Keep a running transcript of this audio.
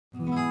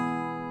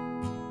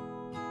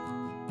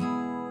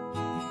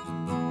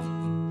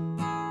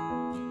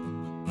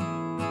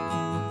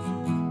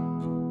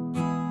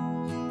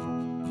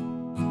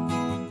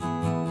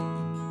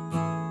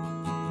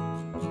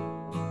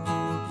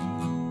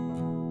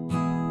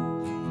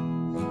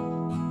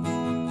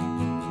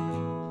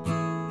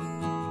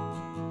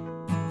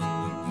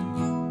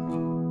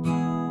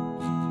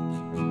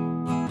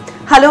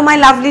Hello my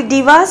lovely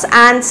divas,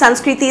 and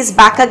Sanskriti is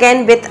back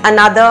again with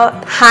another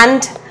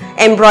hand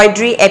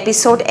embroidery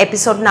episode,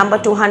 episode number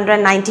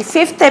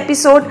 295th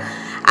episode,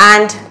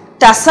 and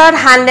tussar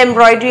hand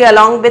embroidery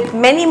along with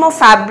many more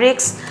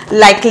fabrics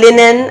like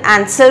linen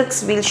and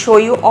silks. We'll show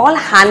you all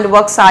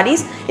handwork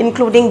sarees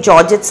including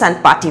georgettes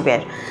and party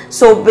wear.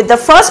 So with the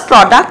first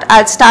product,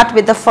 I'll start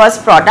with the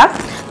first product.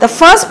 The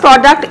first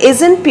product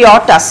is in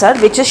pure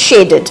tussar, which is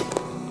shaded.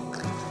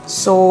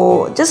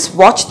 So just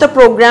watch the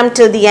program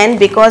till the end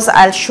because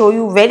I'll show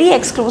you very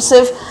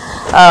exclusive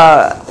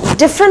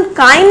different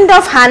kind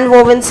of hand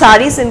woven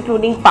sarees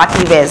including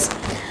party wears.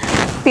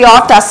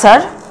 Pure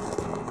tussar,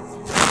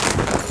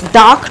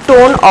 dark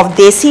tone of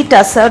desi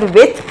tussar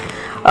with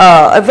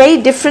a very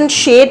different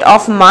shade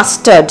of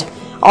mustard,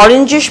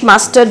 orangish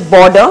mustard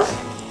border.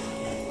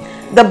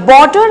 The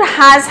border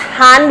has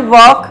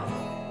handwork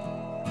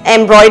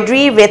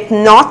embroidery with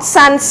knots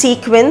and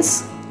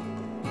sequins.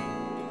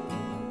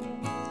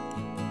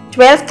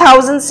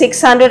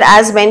 12,600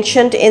 as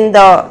mentioned in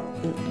the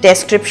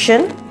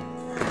description.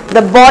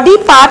 The body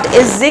part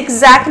is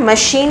zigzag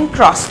machine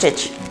cross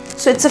stitch.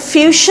 So it's a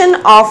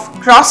fusion of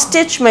cross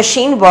stitch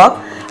machine work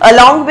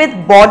along with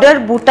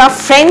border buta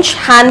French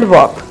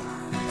handwork,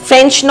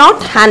 French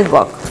knot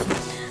handwork.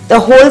 The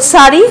whole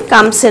saree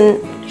comes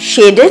in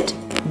shaded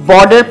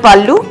border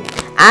pallu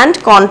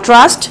and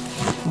contrast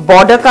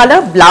border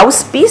color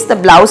blouse piece. The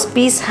blouse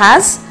piece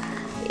has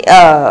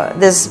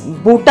this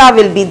buta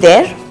will be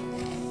there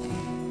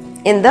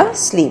in the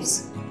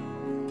sleeves.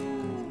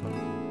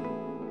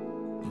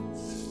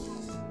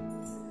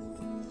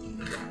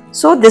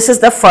 So this is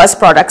the first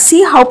product.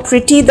 See how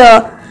pretty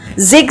the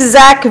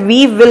zigzag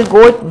weave will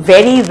go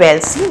very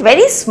well. See,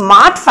 very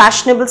smart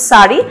fashionable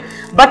saree,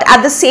 but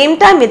at the same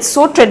time it's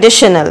so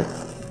traditional.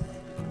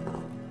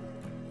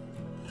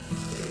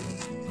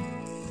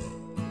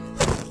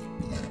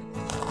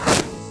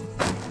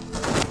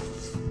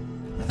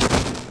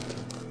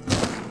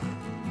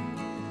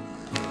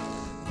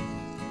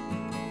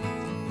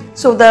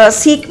 So the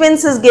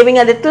sequence is giving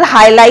a little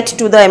highlight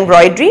to the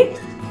embroidery.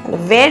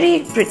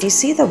 Very pretty,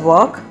 see the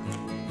work,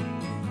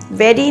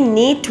 very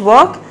neat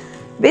work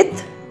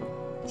with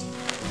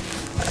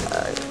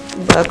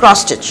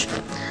cross stitch.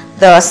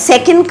 The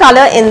second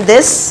color in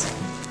this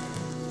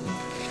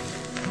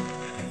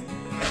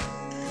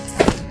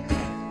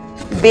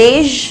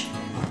beige,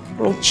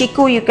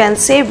 chiku you can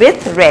say,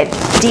 with red,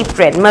 deep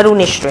red,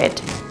 maroonish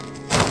red.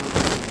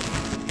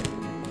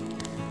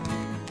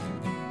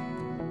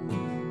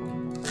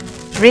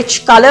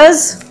 Rich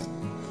colors,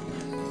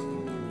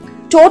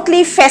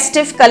 totally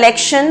festive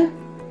collection,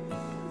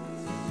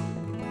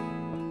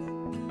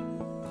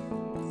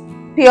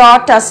 pure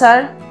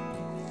tussar,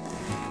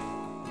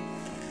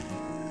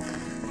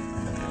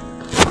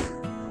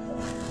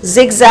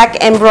 zigzag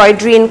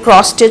embroidery in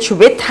cross stitch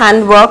with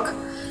handwork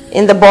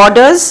in the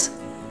borders,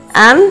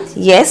 and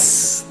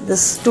yes,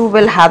 this too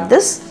will have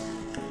this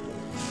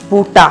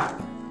buta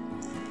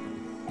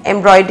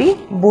embroidery,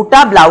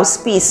 buta blouse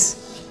piece.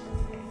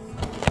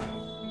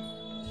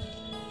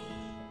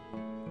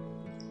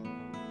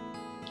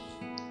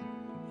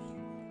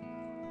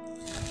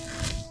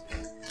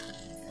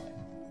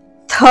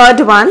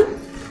 Third one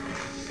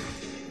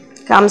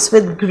comes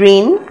with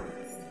green,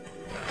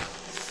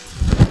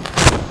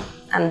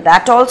 and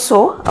that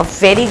also a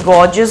very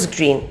gorgeous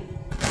green.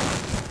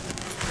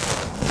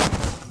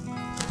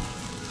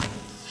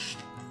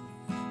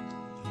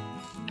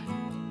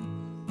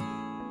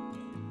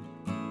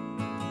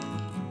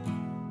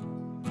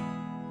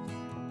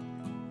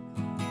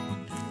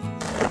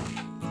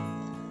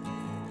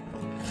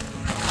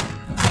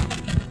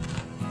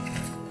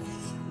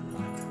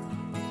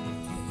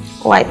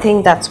 Oh, I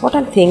think that's what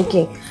I'm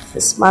thinking.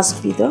 This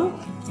must be the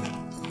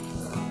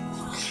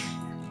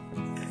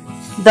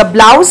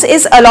blouse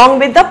is along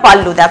with the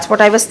pallu. That's what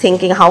I was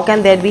thinking. How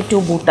can there be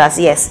two butas?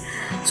 Yes.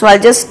 So I'll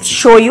just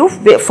show you.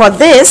 For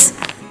this,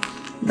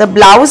 the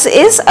blouse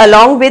is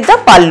along with the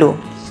pallu.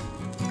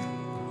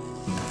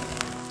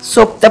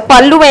 So the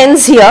pallu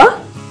ends here,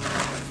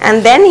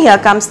 and then here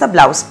comes the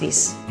blouse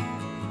piece.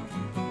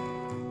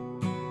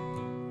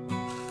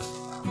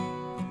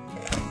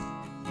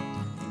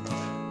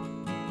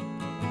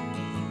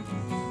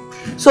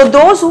 So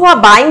those who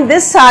are buying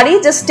this saree,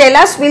 just tell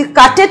us, we'll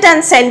cut it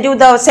and send you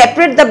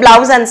separate the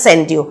blouse and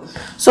send you.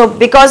 So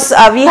because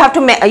you have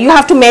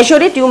to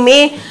measure it, you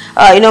may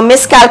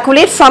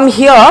miscalculate from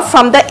here,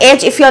 from the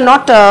edge. If you are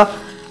not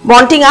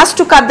wanting us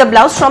to cut the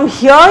blouse, from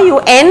here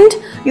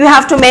you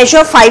have to measure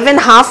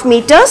 5.5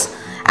 meters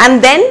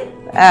and then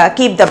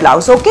keep the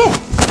blouse, okay?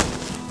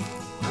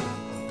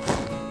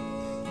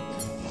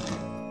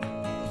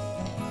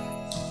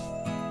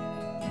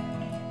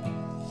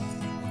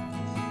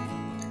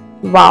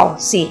 Wow,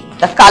 see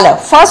the color.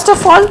 First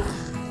of all,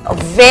 a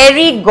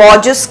very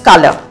gorgeous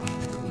color.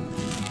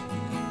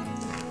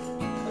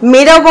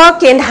 Mirror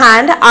work in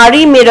hand,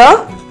 Ari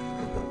mirror.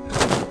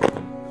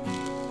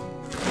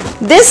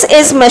 This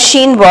is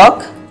machine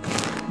work.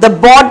 The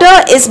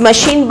border is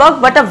machine work,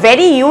 but a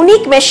very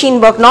unique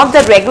machine work, not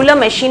the regular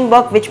machine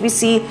work which we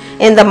see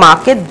in the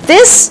market.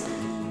 This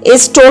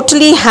is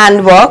totally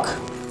handwork.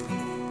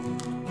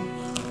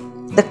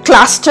 The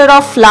cluster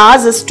of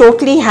flowers is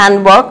totally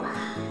handwork.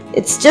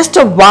 It's just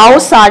a wow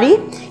sari.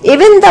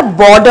 Even the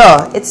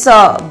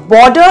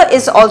border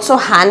is also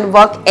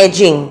handwork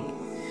edging.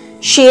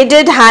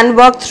 Shaded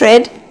handwork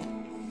thread.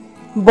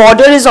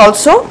 Border is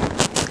also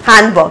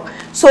handwork.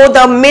 So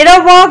the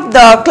mirror work,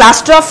 the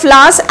cluster of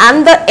flowers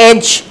and the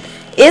edge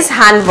is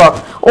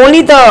handwork.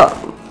 Only the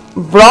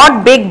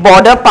broad big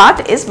border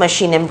part is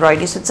machine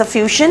embroidery. So it's a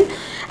fusion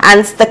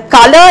and the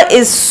color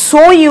is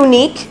so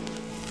unique.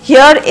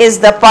 Here is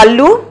the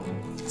pallu.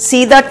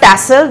 See the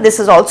tassel. This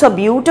is also a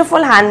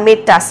beautiful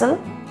handmade tassel.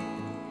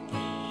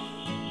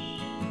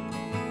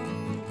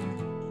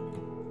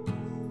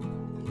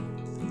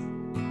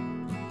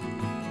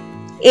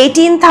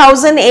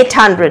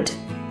 $18,800.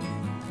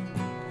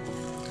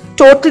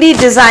 Totally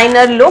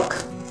designer look.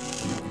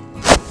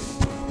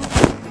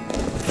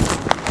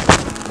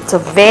 It's a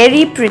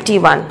very pretty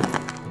one.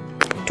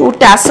 2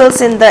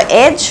 tassels in the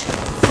edge.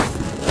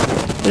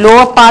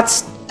 Lower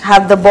parts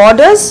have the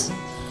borders,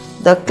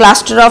 the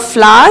cluster of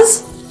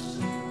flowers,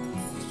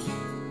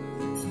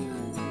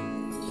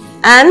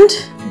 and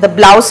the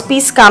blouse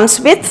piece comes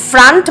with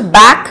front,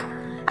 back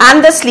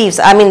and the sleeves.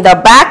 I mean the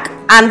back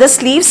and the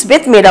sleeves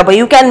with mirror work.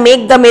 You can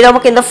make the mirror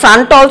work in the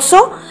front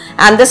also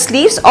and the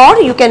sleeves,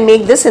 or you can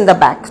make this in the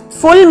back.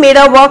 Full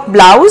mirror work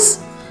blouse.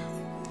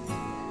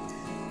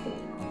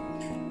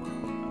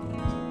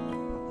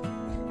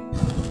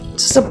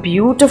 It's a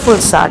beautiful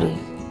sari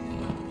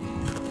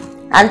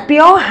and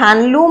pure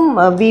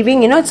handloom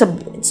weaving. You know,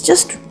 it's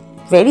just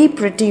very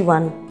pretty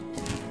one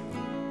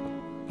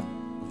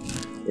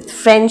with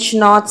French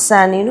knots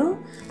and, you know,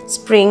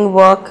 spring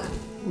work.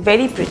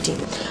 Very pretty.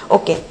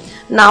 Okay,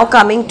 now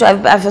coming to,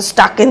 I was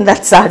stuck in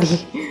that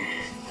sari.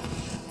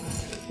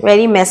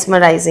 Very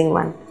mesmerizing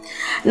one.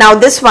 Now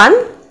this one,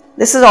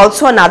 this is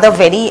also another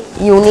very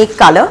unique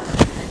color.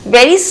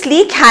 Very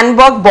sleek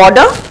handwork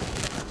border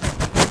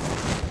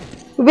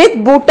with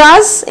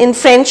buttas in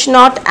French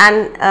knot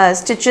and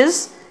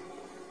stitches.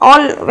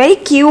 All very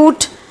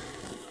cute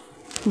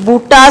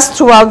buttas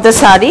throughout the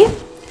sari.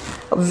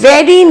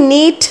 Very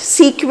neat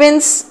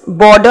sequence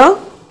border.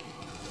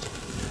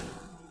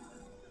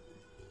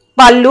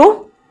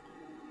 Pallu,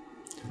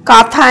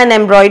 katha and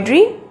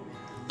embroidery.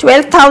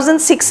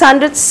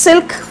 12,600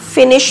 silk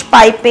finish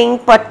piping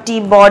patti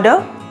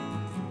border.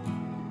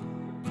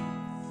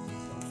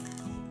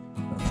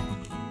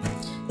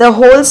 The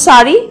whole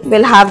sari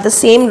will have the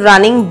same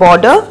running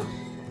border,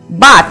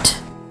 but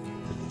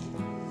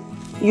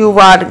you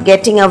are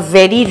getting a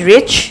very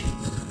rich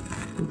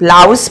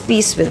blouse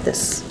piece with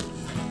this,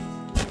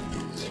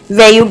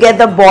 where you get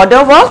the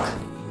border work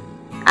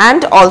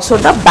and also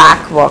the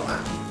back work.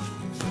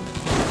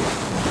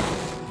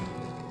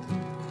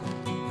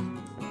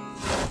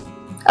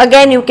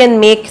 Again, you can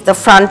make the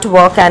front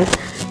work and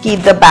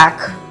keep the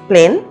back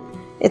plain.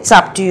 It's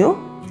up to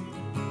you.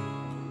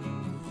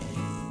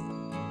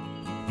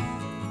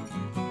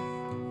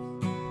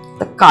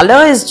 The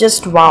color is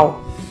just wow.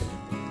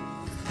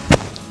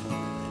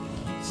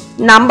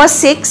 Number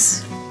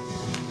 6.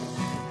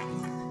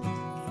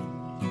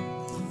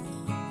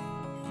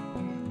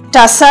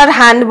 Tussar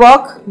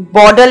handwork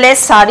borderless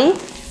sari.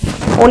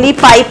 Only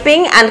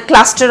piping and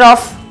cluster of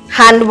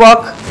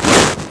handwork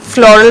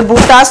floral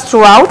buttas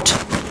throughout.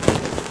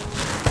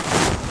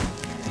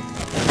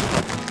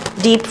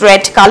 Deep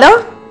red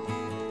color.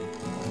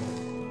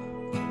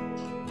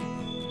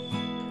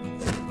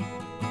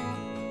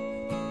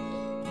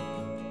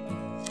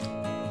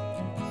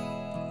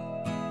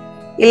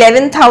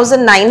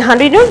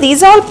 $11,900. You know,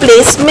 these are all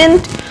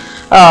placement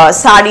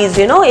saris.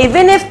 You know,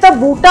 even if the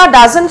butta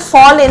doesn't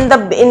fall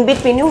in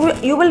between,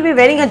 you will be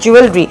wearing a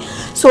jewelry,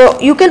 so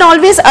you can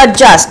always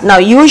adjust. Now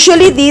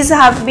usually these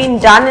have been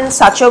done in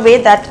such a way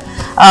that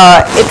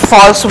it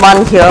falls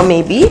one here,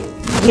 maybe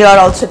here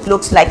also it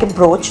looks like a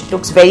brooch. It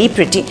looks very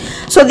pretty.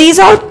 So these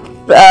are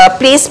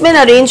placement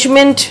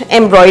arrangement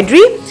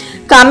embroidery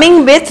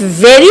coming with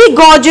very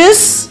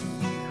gorgeous,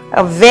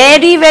 a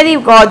very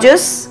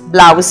gorgeous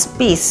blouse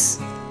piece.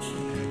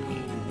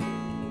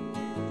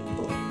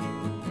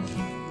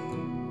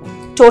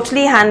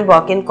 Totally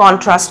handwork in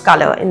contrast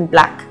color in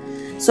black.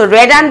 So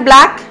red and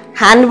black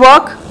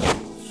handwork.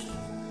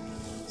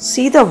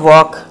 See the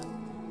work.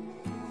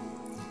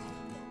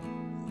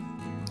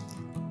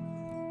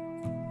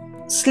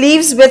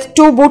 Sleeves with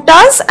 2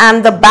 buttas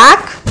and the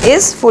back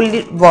is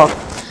fully worked.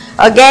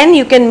 Again,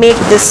 you can make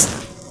this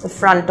the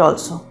front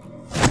also.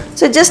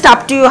 So just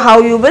up to you how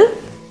you will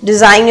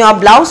design your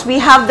blouse. We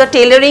have the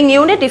tailoring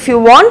unit. If you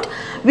want,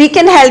 we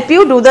can help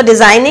you do the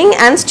designing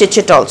and stitch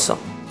it also.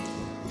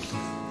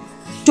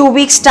 2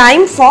 weeks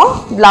time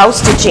for blouse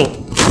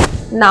stitching.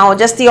 Now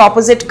just the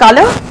opposite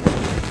color.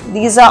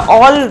 These are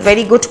all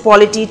very good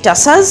quality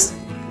tussars.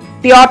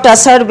 Pure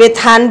tussar with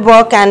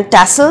handwork and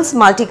tassels,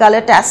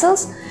 multicolor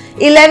tassels.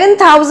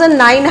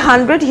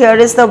 11,900. Here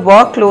is the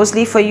work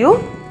closely for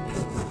you.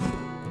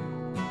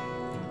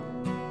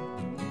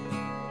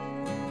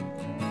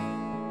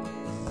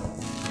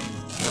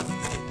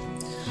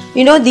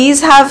 You know,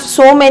 these have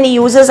so many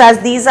uses as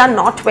these are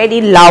not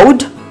very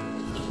loud,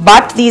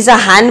 but these are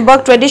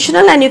handwork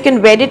traditional, and you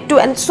can wear it to,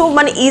 and so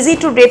many easy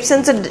to drape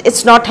since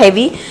it's not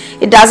heavy.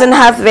 It doesn't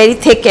have very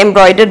thick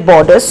embroidered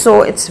borders,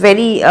 so it's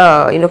very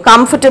you know,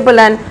 comfortable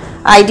and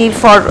ideal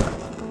for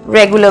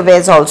regular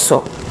wears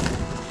also.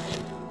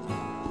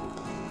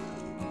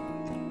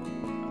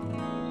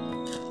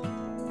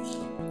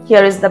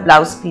 Here is the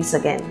blouse piece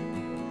again.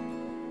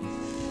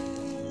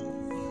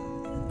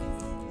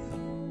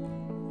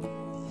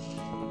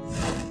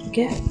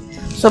 Okay,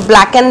 so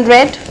black and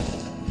red.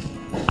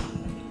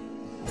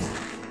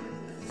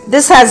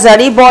 This has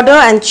zari border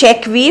and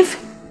check weave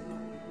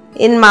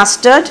in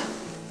mustard.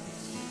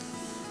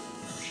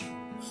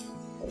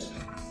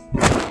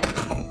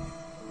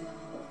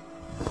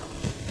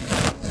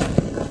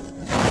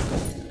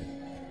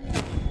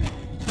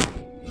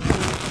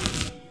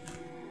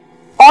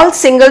 All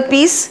single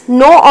piece,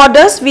 no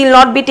orders, we will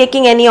not be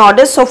taking any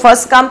orders. So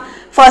first come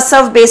first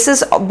serve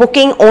basis,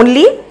 booking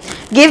only.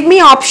 Give me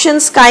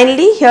options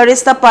kindly. Here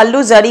is the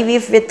pallu, zari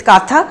weave with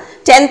katha,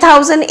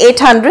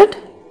 10,800.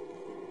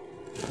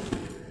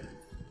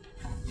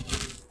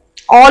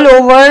 All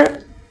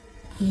over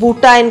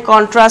buta in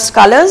contrast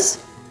colors.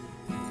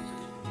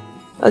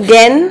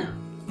 Again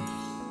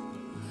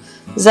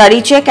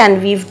zari check,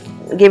 and we've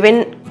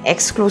given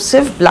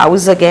exclusive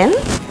blouse again.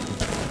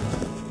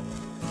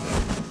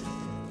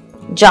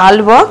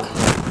 Jal work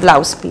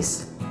blouse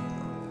piece.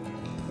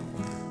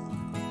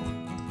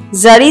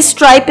 Zari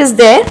stripe is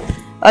there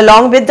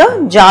along with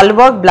the jal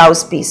work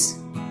blouse piece.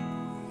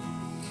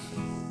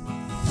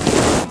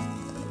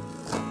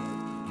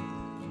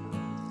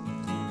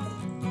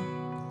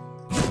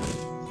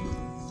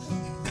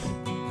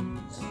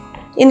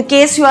 In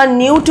case you are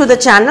new to the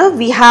channel,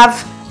 we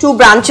have two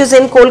branches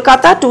in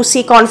Kolkata,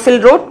 2C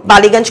Cornfield Road,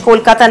 Baliganj,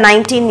 Kolkata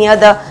 19 near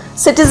the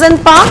Citizen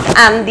Park,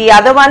 and the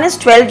other one is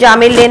 12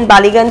 Jamil Lane,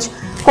 Baliganj,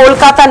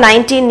 Kolkata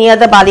 19 near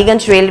the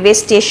Baliganj railway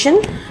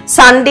station.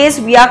 Sundays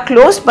we are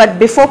closed, but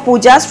before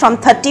pujas from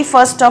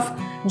 31st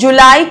of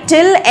July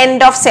till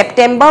end of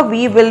September,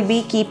 we will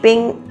be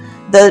keeping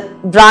the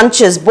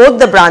branches, both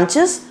the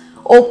branches,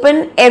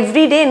 open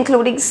every day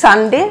including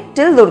Sunday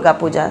till Durga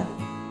Puja.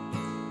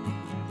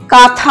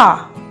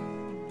 Katha.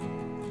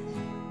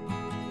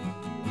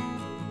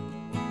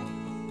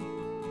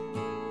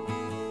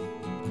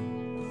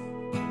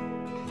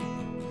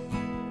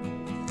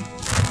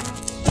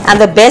 And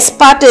the best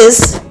part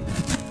is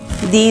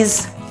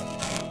these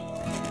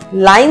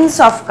lines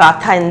of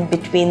katha in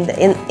between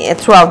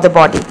throughout the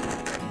body.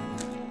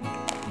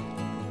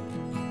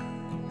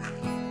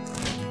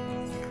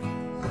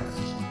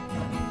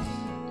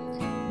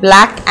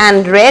 Black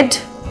and red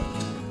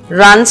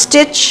run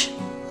stitch,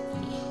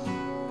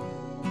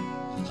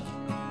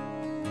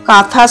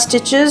 katha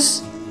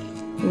stitches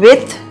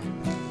with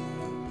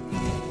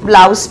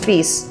blouse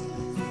piece.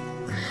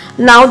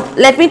 Now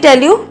let me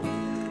tell you,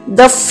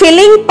 the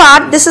filling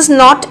part, this is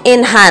not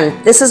in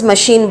hand, this is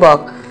machine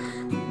work.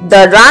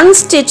 The run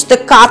stitch, the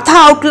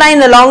katha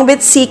outline along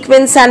with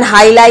sequins and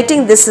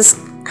highlighting, this is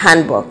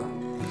handwork.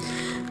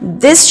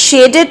 This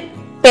shaded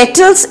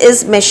petals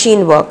is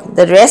machine work,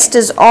 the rest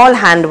is all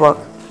handwork.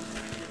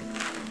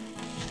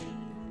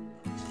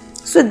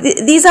 So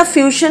these are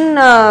fusion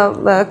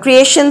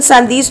creations,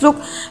 and these look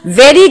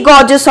very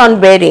gorgeous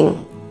on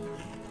wearing.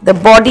 The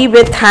body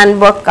with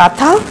handwork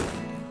katha,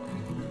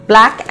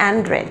 black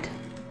and red.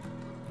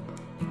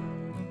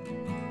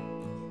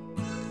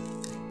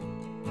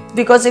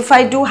 Because if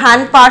I do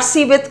hand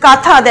parsi with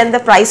katha, then the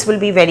price will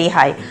be very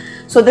high.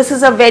 So this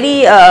is a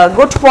very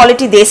good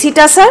quality desi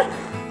tussar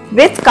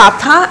with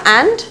katha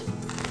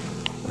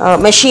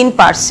and machine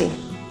parsi.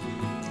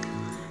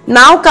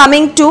 Now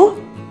coming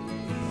to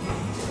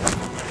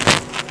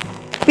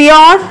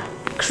pure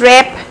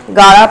crepe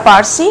gara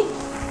parsi,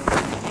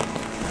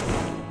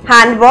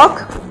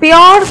 handwork,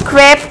 pure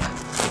crepe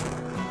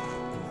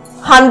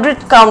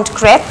 100 count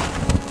crepe,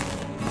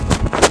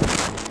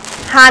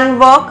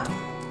 handwork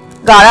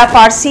gara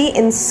parsi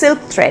in silk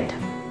thread.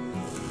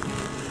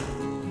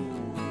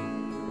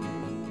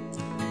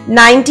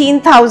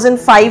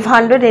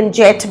 19,500 in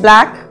jet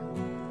black.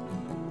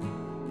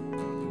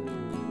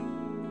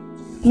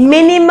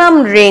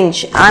 Minimum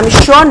range. I'm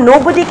sure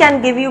nobody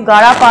can give you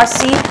gara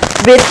parsi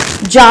with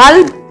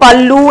jal,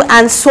 pallu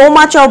and so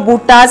much of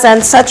buttas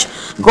and such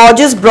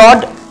gorgeous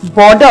broad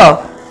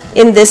border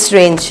in this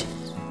range.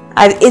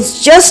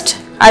 It's just,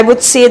 I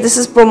would say this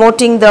is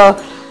promoting the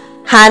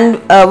hand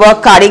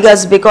work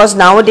karigars, because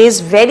nowadays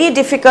very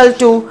difficult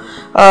to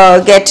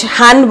get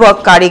hand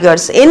work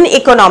karigars in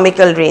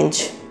economical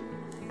range.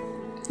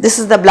 This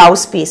is the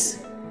blouse piece.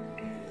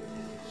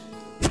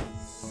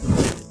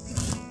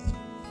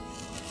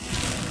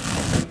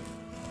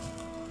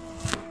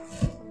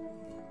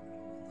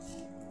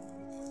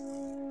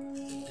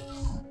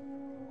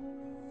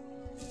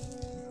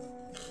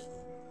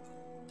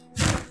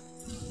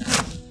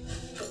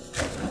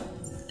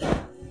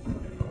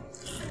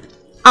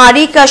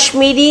 Ari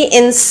Kashmiri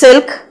in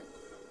silk.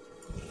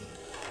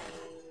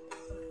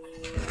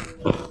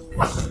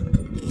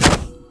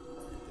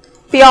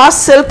 Pure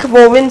silk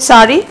woven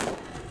sari.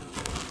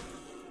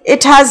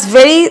 It has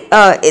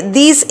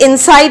these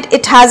inside,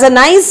 it has a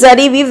nice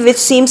zari weave which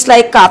seems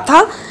like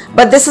katha,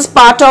 but this is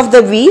part of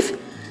the weave.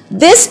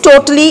 This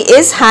totally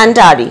is hand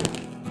ari.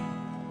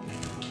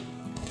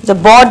 The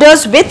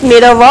borders with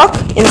mirror work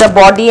in the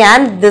body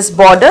and this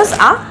borders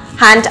are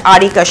hand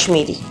ari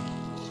Kashmiri.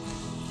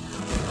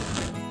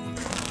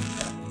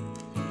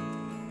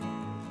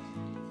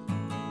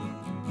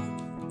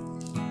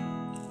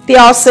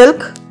 Pure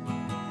silk,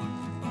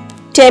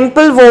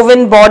 temple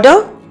woven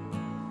border,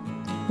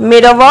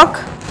 mirror work,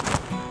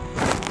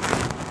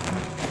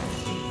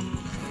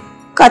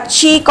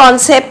 Kachi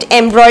concept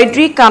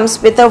embroidery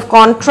comes with a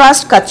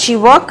contrast Kachi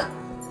work,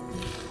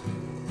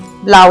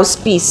 blouse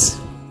piece.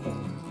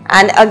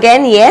 And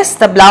again, yes,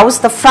 the blouse,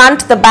 the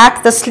front, the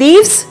back, the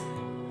sleeves,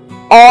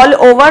 all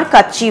over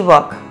Kachi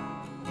work.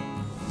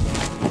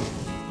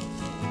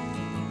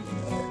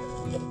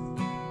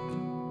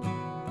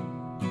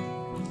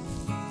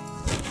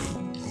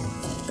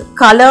 The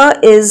color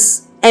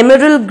is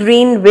emerald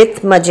green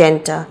with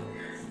magenta,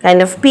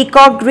 kind of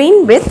peacock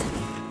green with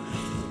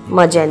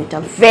magenta.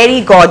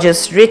 Very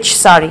gorgeous, rich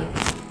sari.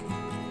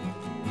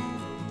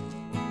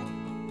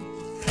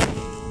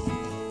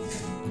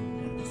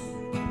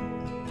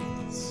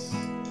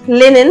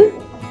 Linen,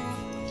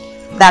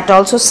 that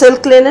also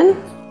silk linen.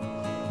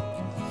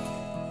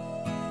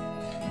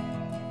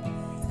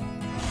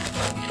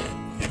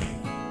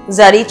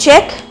 Zari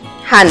check,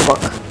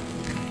 handwork.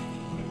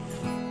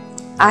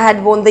 I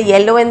had worn the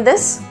yellow in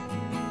this.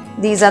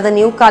 These are the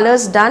new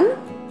colors done.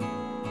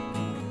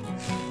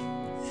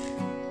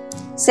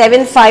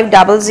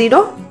 7500.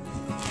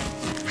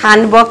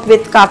 Handwork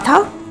with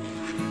katha.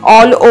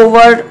 All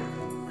over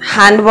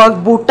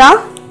handwork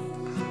buta.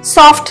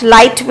 Soft,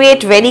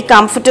 lightweight, very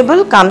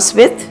comfortable. Comes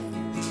with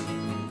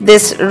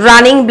this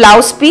running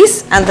blouse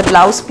piece, and the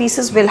blouse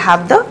pieces will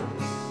have the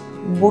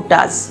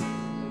butas.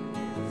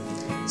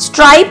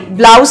 Stripe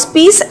blouse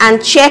piece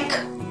and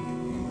check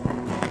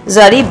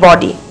zari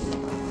body.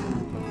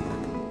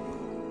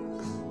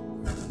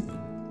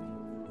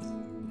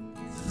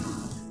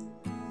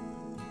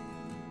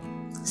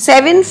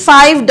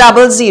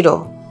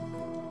 $7500.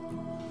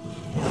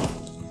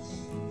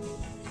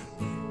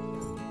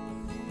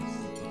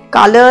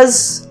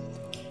 Colors,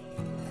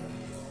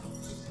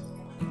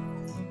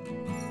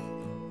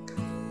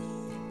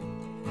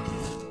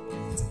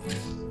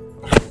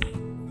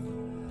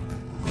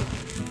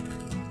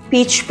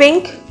 peach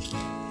pink,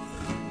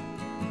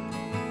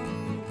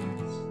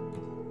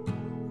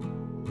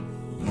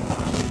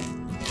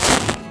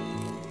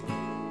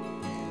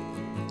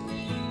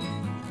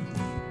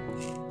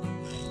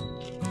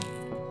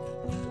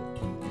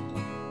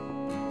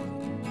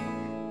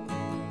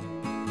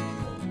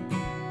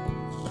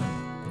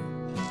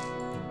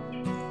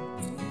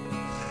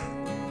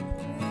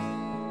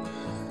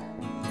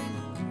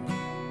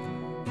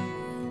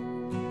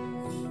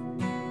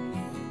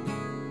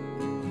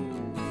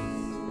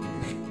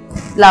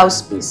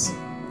 blouse piece.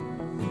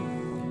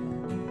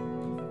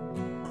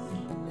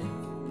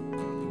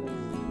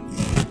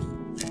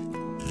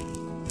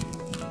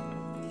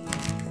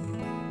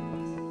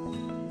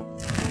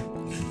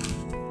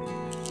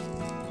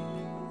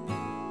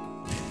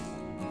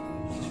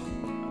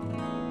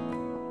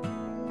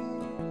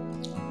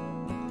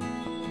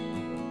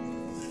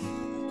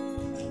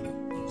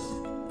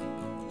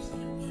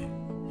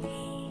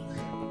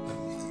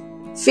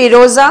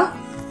 Firoza.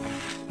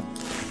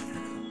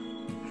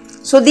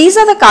 So these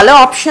are the color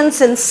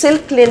options in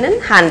silk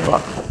linen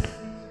handwork.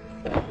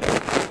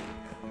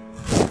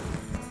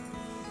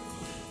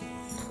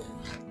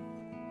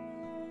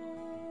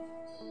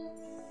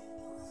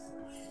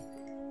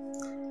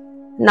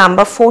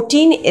 Number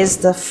 14 is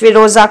the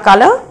Firoza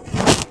color.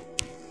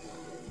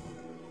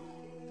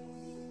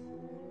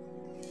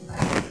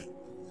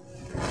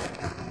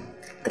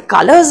 The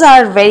colors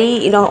are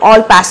very,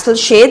 all pastel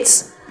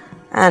shades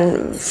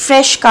and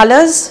fresh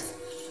colors.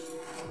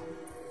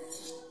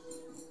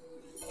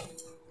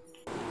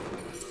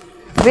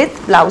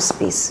 With blouse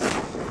piece.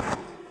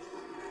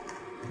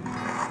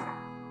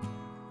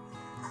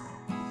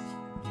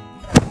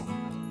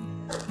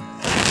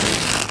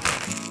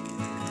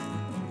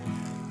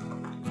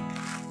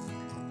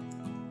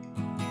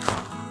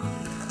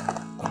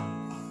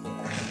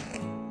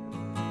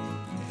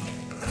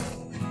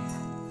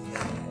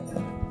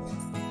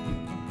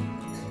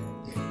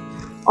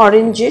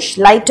 Orangish,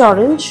 light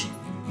orange,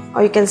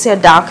 or you can say a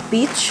dark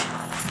peach.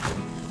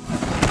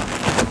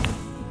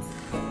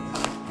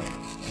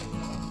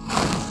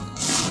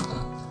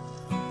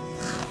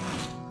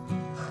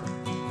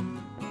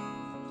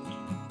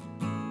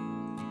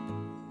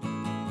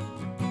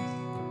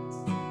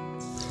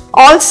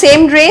 All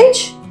same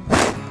range,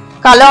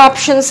 color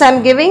options I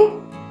am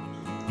giving.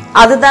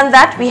 Other than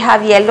that, we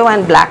have yellow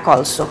and black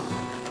also.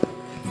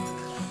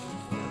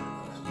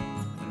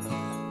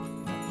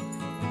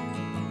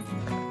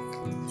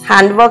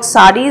 Handwork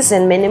sarees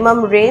in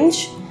minimum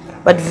range,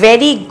 but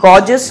very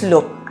gorgeous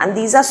look. and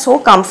these are so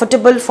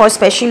comfortable for,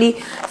 especially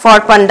for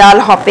pandal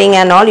hopping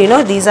and all, you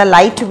know. These are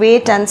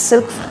lightweight and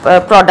silk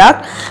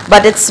product,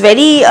 but it's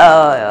very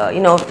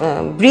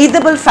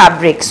breathable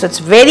fabric, so it's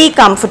very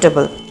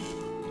comfortable.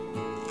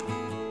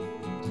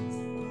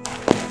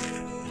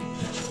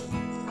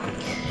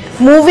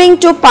 Moving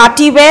to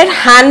party wear,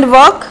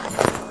 handwork,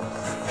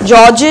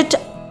 Georgette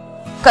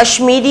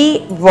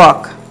Kashmiri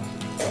work.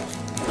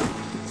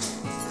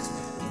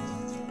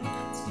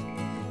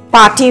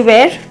 Party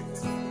wear,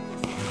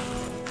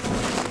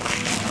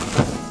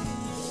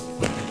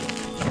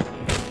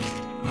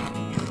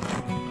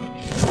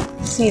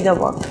 see the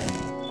work,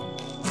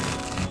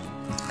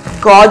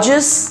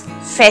 gorgeous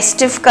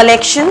festive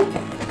collection.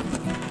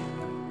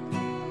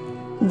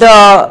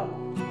 The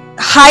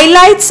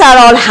highlights are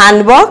all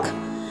handwork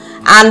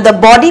and the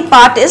body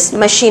part is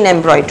machine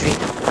embroidery,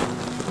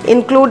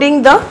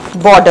 including the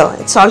border.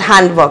 It's all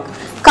handwork.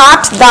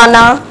 Kat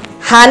dana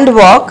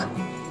handwork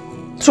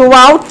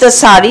throughout the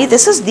sari.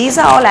 These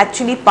are all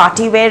actually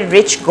party wear,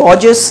 rich,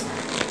 gorgeous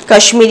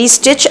Kashmiri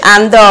stitch,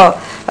 and the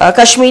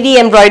Kashmiri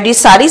embroidery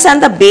saris,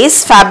 and the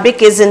base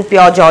fabric is in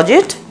pure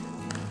Georgette.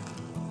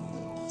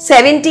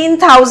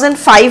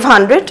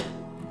 17,500.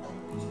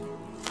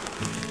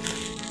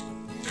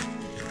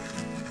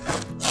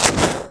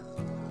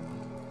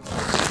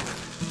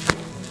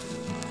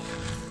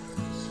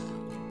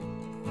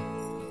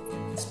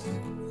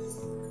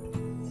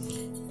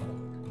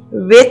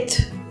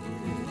 With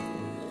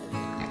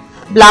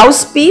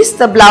blouse piece,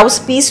 the blouse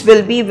piece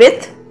will be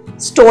with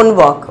stone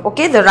work.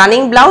 Okay, the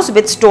running blouse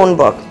with stone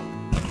work.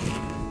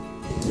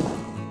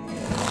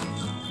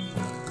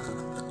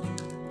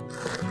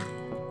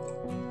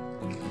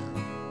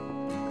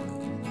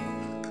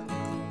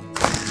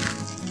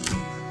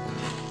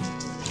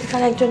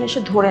 এখানে একজন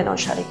এসে ধরে নাও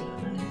শাড়িগুলো।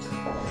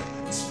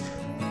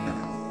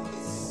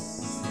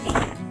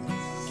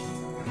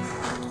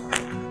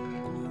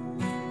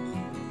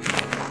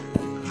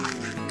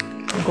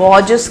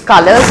 Gorgeous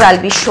colors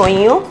I'll be showing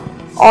you,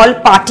 all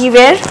party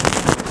wear.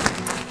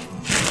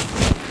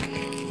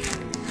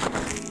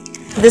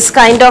 This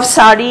kind of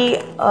sari,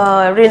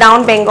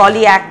 renowned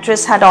Bengali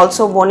actress had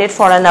also worn it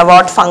for an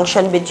award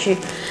function which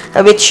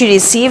she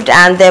received,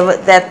 and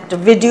that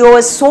video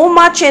is so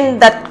much in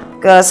that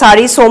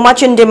sari, so much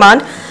in demand.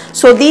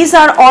 So these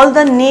are all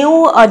the new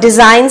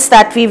designs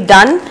that we've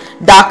done,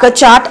 darker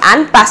chart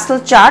and pastel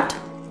chart.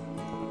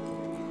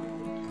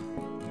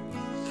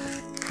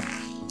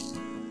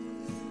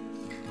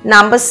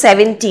 Number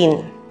 17.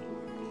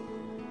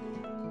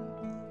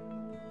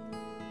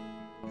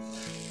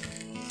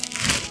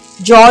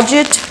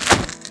 Georgette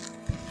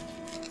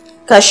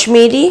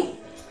Kashmiri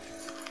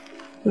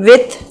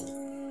with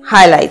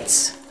highlights.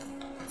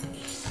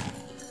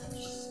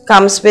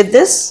 Comes with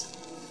this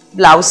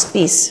blouse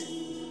piece.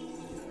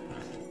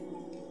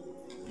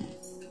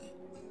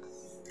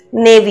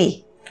 Navy.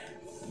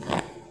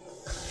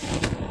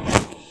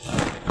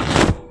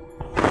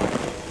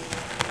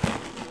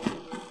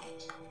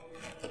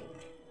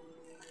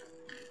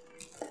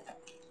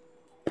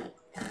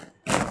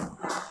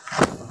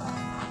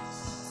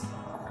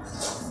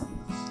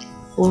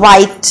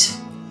 White,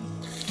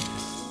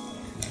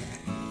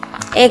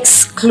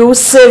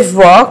 exclusive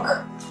work,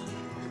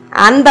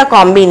 and the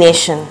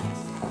combination.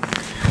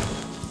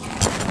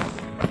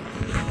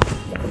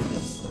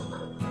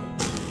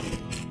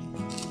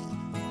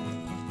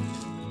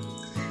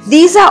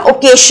 These are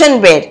occasion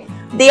wear.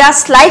 They are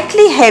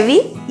slightly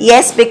heavy,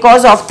 yes,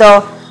 because of the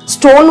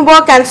stone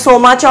work and so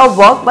much of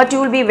work, but you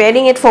will be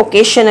wearing it for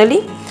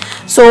occasionally.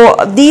 So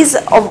these,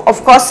 of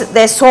course,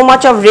 there's so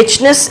much of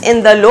richness in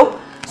the look.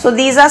 So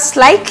these are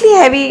slightly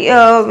heavy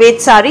weight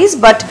saris,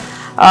 but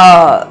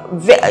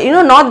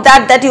not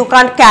that you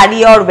can't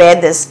carry or wear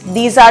this.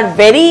 These are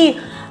very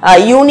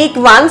unique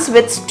ones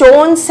with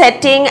stone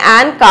setting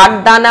and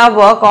kardana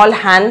work, all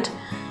hand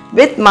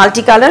with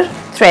multicolor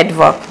thread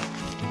work.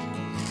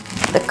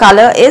 The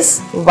color is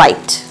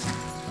white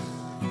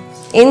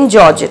in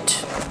Georgette.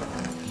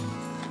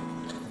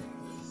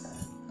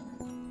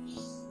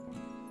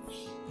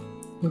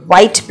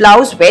 White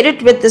blouse, wear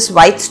it with this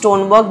white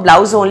stonework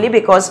blouse only,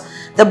 because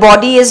the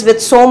body is with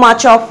so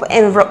much of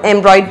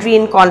embroidery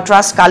in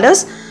contrast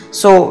colors.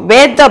 So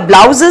wear the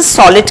blouses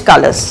solid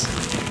colors.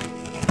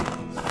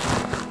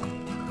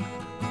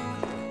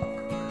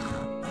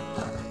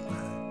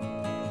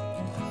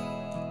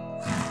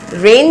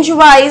 Range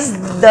wise,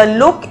 the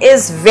look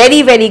is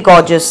very, very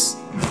gorgeous.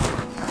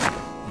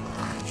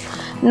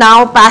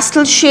 Now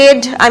pastel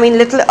shade,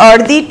 little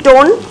earthy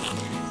tone.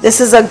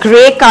 This is a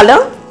grey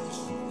color.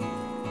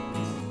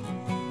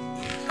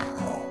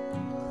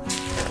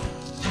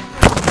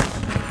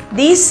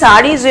 These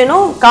saris,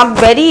 come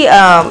very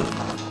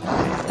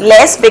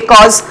less,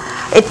 because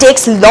it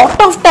takes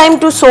lot of time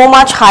to so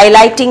much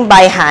highlighting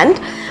by hand.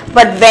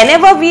 But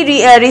whenever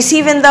we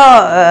receive in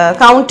the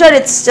counter,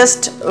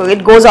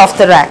 it goes off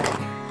the rack.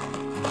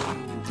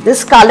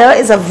 This color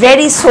is a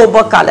very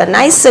sober color,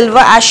 nice silver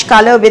ash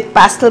color with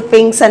pastel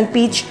pinks and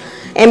peach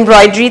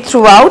embroidery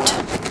throughout.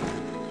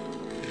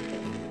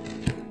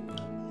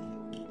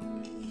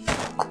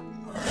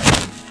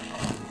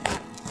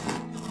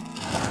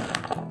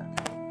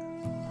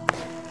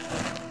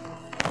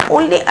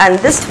 only, and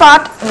this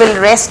part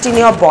will rest in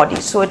your body.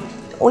 So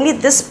only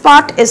this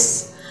part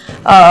is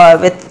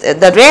with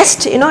the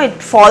rest, you know, it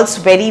falls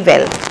very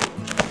well.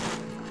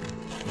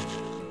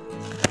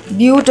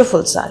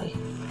 Beautiful sari.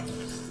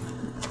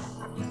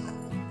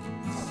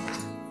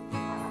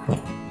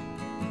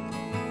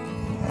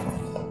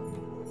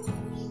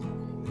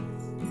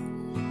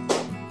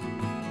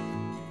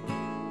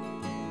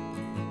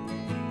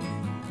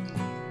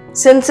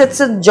 Since it's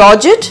a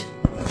georgette,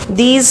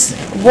 these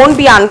won't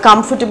be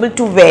uncomfortable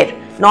to wear.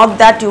 Not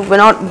that you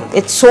cannot,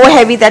 it's so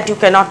heavy that you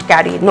cannot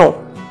carry.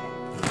 No.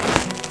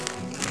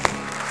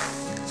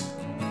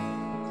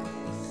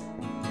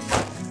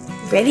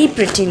 Very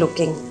pretty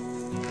looking.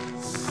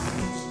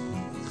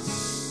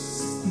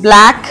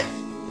 Black.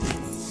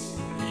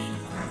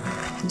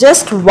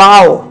 Just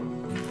wow.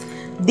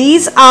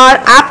 These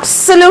are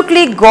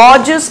absolutely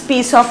gorgeous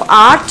piece of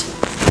art.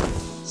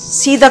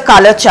 See the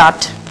color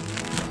chart.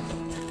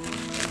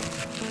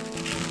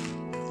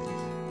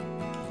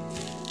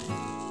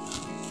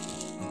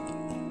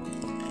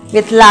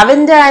 With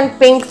lavender and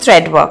pink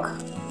thread work.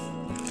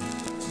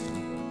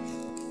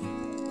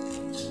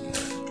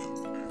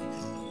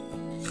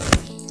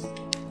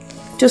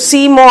 To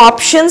see more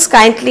options,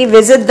 kindly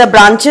visit the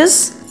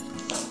branches.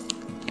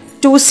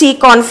 2C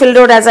Cornfield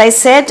Road, as I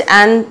said,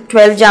 and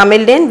 12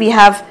 Jamil Lane. We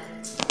have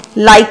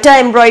lighter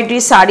embroidery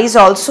sarees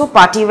also,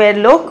 party wear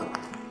look.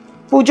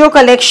 Pujo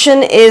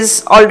collection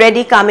is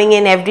already coming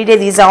in every day.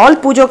 These are all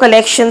Pujo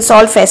collections,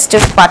 all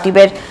festive party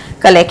wear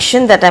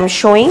collection that I am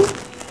showing.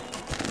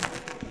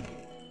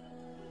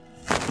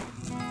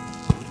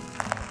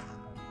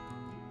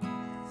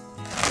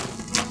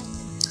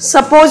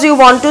 Suppose you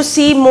want to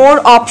see more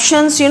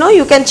options, you know,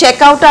 you can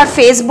check out our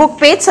Facebook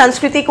page,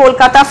 Sanskriti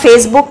Kolkata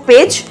Facebook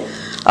page,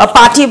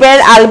 party wear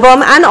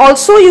album, and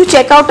also you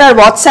check out our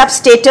WhatsApp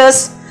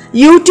status,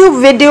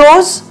 YouTube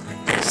videos,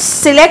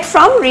 select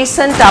from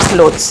recent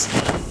uploads.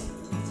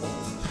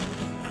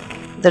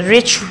 The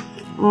rich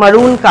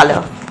maroon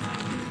color.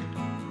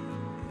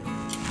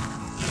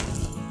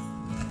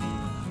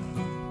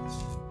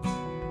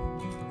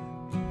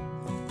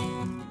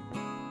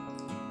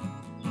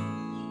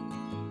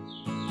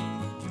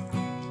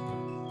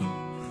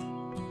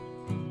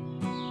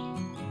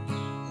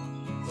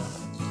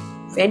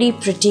 Very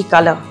pretty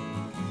color.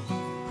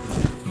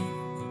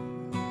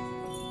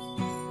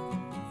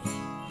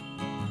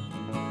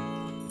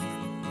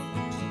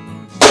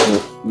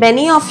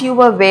 Many of you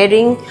were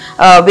waiting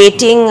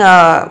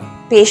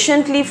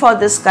patiently for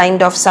this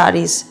kind of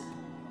saris.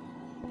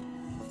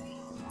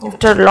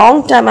 After a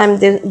long time I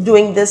am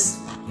doing this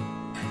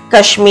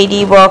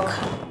Kashmiri work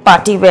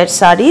party wear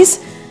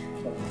saris,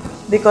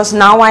 because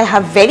now I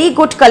have very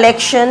good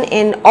collection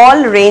in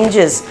all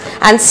ranges,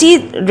 and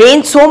see,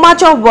 range so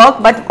much of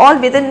work, but all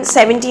within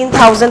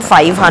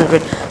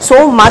 17,500.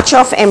 So much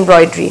of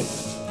embroidery.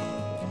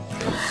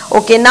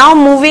 Okay, now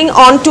moving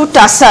on to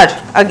tussar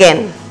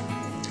again.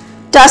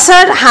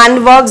 Tussar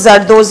handwork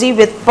zardozi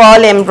with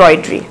pearl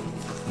embroidery.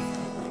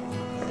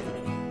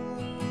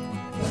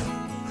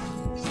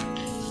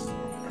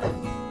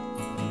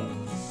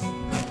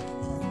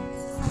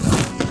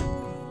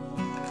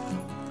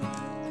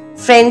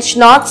 French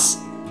knots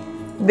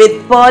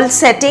with pearl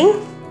setting,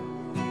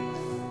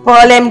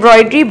 pearl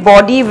embroidery,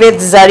 body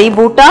with zari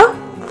buta,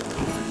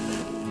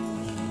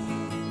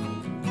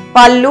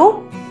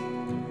 pallu,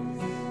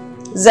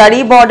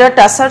 zari border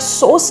tussar,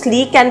 so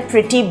sleek and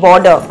pretty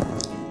border.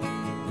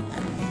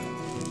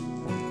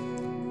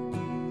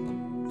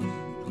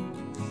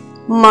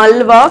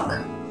 Mull work.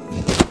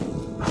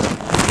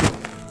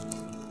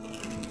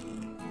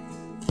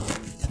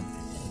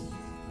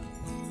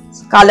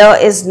 Color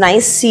is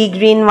nice sea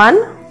green one,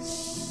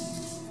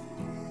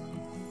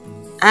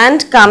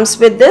 and comes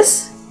with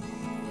this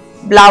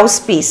blouse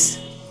piece.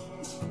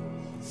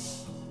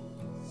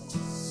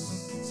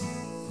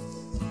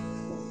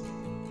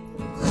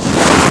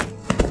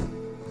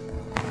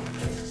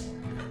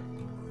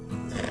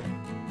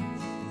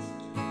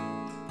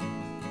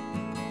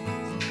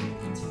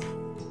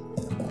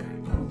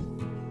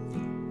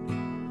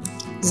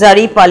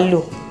 Zari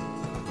pallu.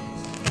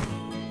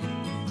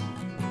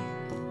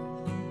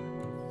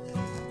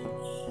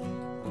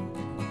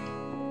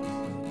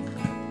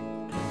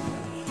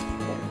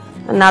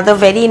 Another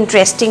very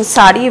interesting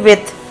sari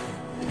with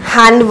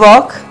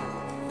handwork,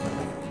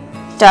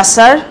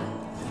 tussar.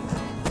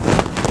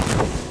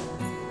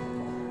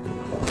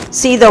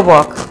 See the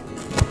work.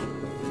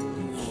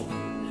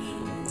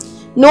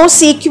 No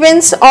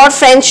sequins or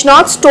French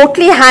knots,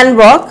 totally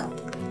handwork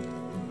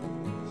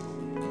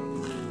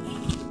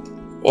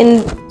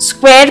in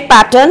square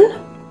pattern.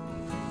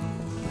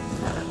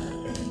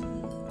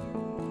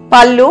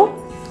 Pallu.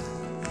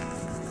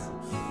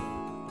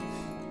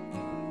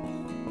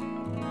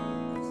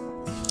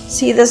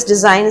 See, this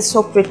design is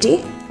so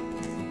pretty.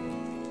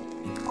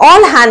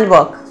 All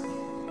handwork,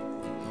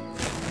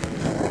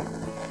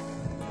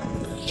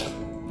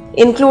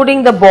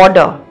 including the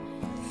border.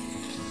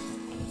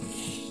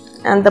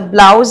 And the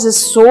blouse is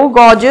so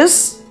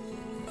gorgeous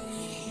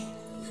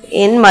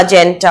in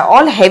magenta.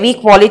 All heavy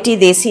quality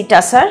desi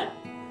tussar.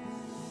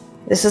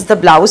 This is the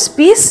blouse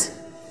piece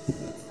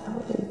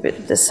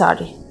with the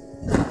sari.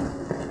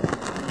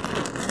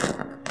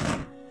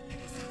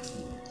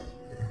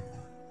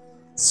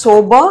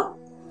 Sober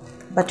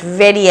but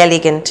very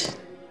elegant.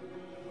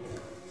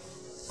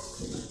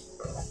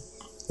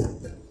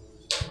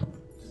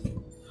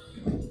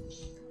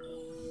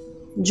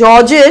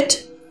 Georgette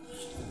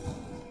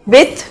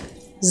with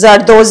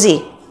Zardozi.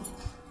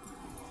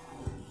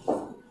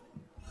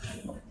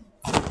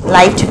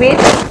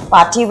 Lightweight,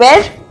 party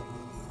wear.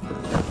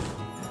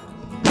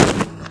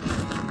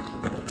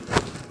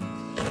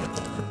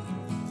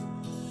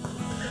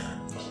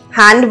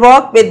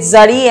 Handwork with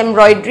zari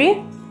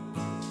embroidery.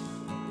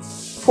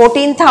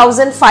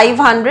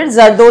 14,500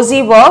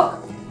 Zardozi work.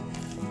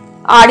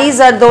 Ari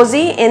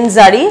Zardozi in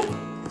zari.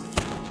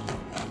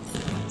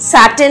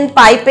 Satin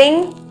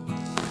piping.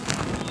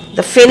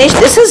 The finish,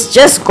 this is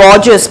just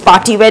gorgeous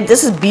party wear.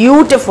 This is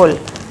beautiful.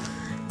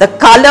 The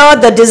color,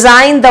 the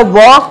design, the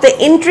work, the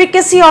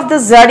intricacy of the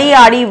zari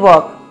ari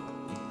work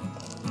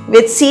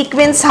with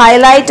sequins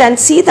highlight, and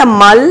see the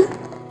mull.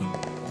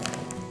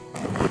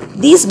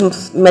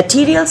 These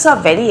materials are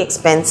very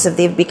expensive.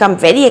 They've become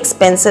very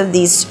expensive.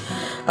 These,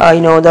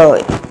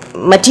 the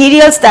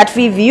materials that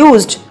we've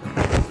used.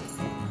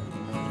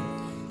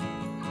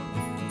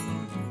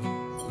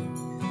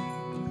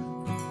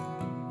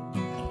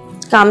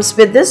 Comes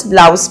with this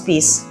blouse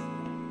piece.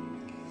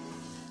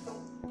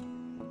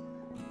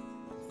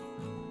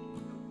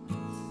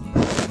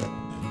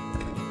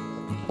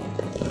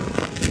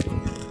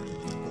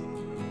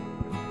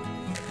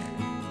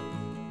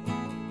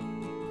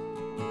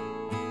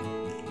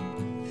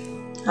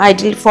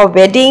 Ideal for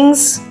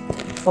weddings,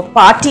 for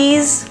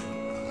parties,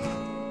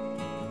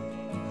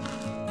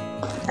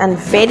 and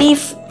very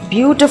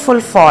beautiful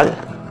fall.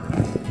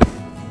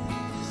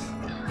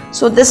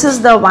 So this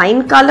is the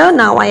wine color.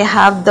 Now I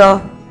have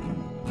the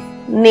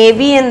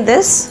navy in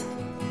this.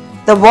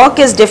 The work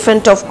is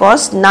different, of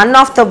course. None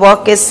of the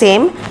work is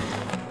same.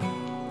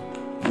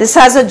 This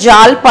has a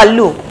jal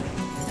pallu.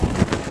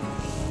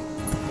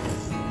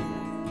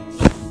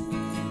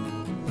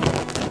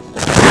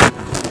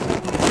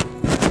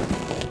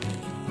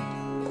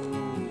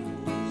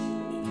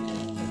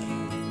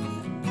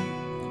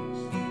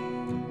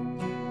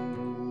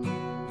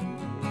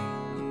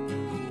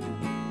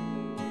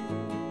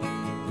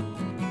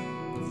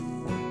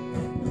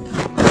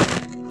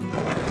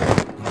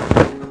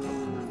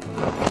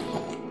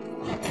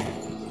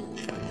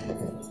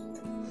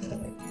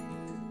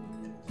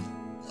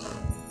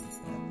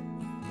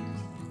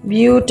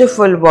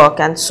 Beautiful work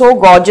and so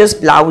gorgeous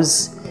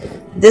blouse.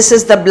 This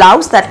is the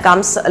blouse that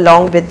comes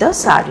along with the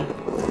sari.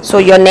 So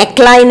your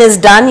neckline is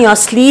done, your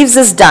sleeves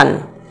is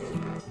done.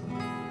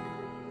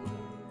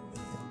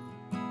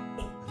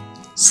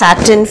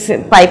 Satin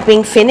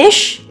piping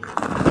finish.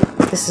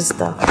 This is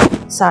the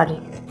sari.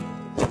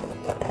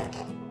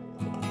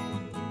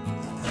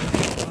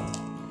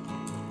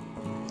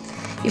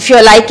 If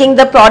you're liking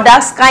the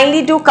products,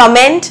 kindly do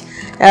comment,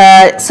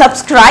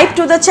 subscribe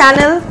to the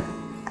channel,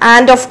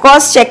 and of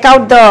course check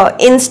out the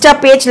Insta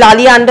page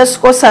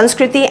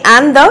Lalia_Sanskriti,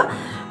 and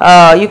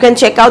the you can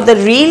check out the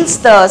reels,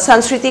 the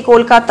Sanskriti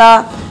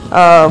Kolkata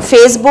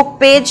Facebook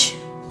page,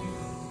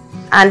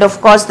 and of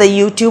course the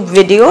YouTube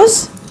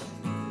videos.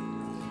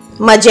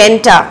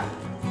 Magenta.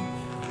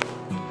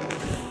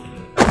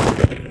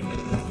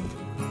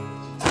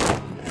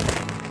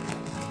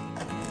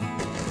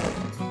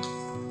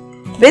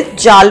 With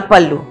jal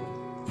pallu.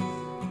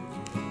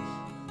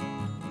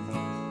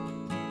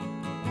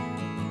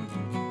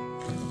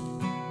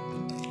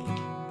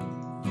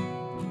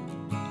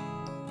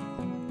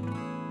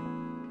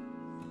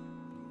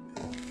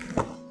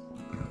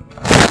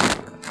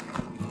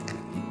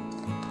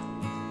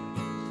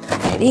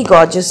 Very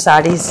gorgeous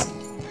sarees.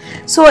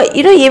 So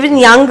even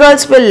young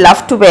girls will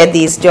love to wear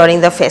these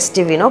during the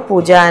festive,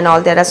 puja and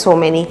all. There are so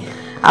many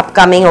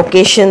upcoming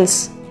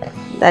occasions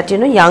that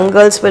young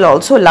girls will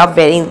also love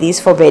wearing these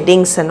for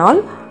weddings and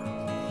all.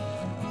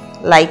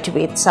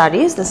 Lightweight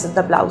sarees. This is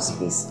the blouse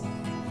piece.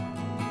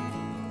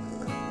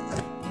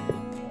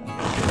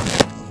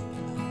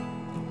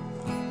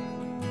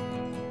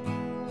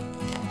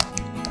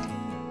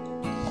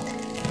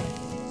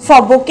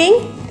 For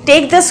booking,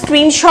 take the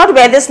screenshot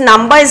where this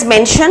number is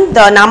mentioned.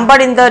 The number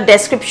in the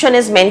description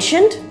is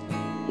mentioned.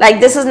 Like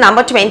this is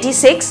number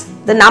 26.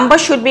 The number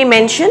should be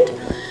mentioned.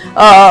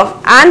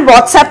 And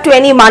WhatsApp to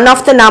any one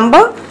of the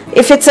number.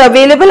 If it's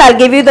available, I'll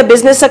give you the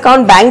business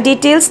account bank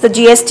details. The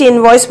GST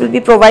invoice will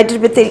be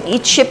provided with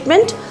each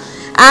shipment.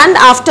 And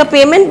after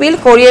payment, we'll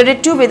courier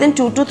it to you within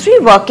 2 to 3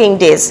 working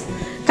days.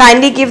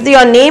 Kindly give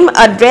your name,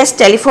 address,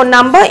 telephone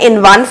number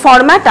in one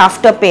format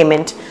after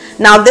payment.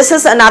 Now this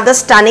is another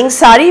stunning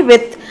sari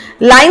with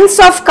lines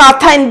of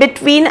katha in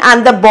between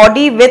and the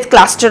body with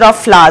cluster of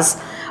flowers.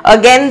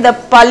 Again, the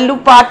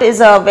pallu part is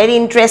a very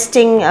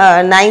interesting,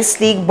 nice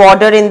sleek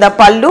border in the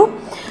pallu,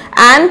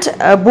 and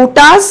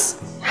buttas,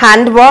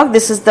 handwork.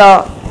 This is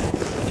the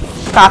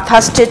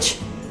katha stitch.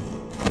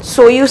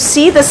 So you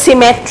see the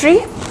symmetry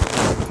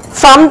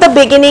from the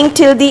beginning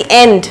till the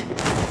end.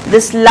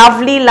 This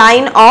lovely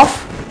line of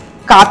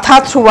katha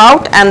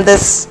throughout and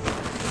this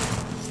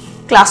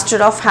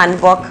cluster of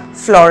handwork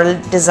floral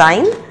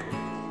design.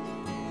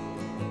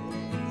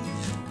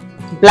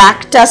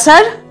 Black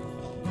tussar,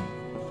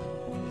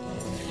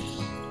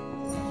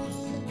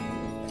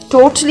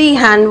 totally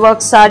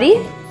handwork sari,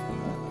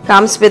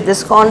 comes with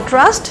this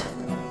contrast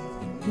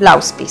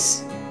blouse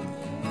piece,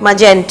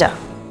 magenta.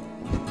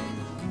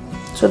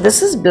 So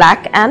this is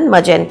black and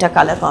magenta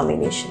color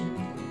combination.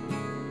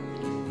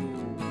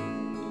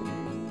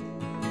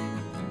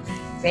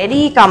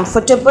 Very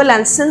comfortable,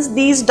 and since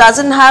these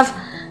doesn't have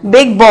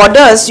big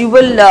borders, you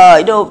will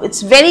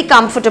it's very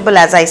comfortable,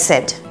 as I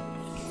said.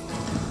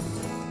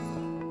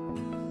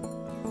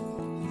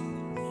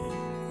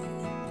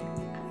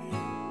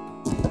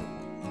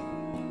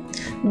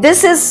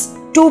 This is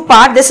two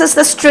part. This is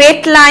the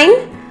straight line,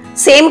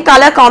 same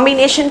color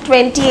combination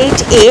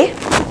 28A,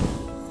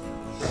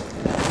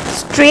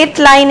 straight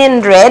line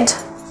in red,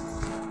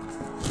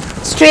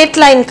 straight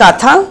line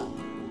katha,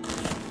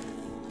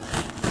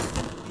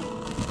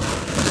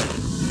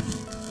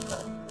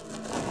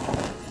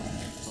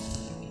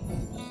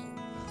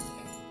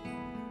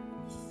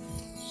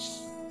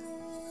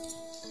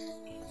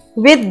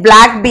 with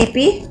black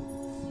BP,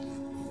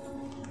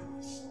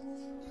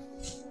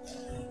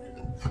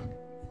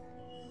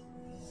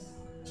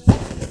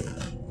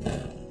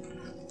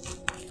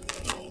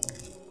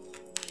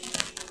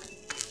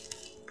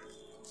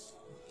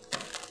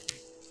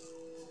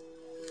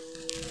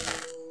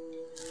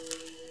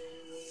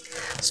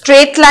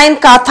 straight line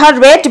katha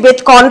red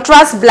with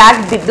contrast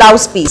black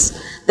blouse piece.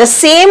 The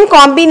same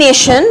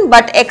combination,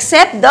 but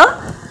except the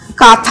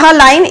katha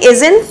line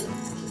is in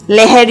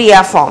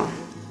leheriya form.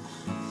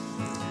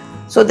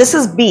 So this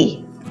is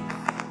B.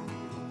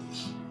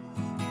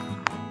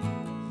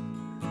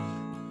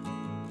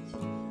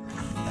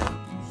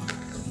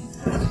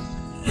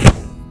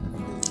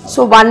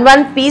 So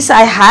one piece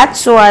I had,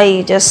 so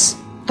I just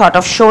thought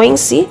of showing.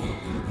 See,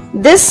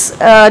 this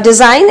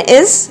design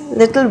is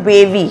little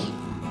wavy.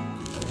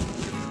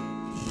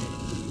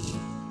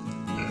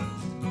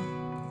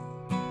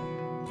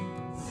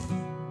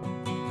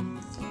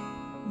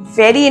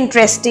 Very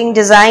interesting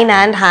design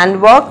and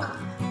handwork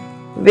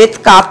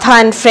with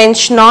katha and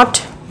French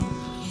knot.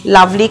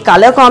 Lovely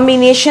color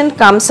combination,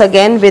 comes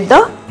again with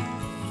the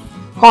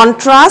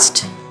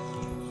contrast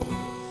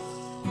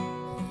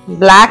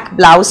black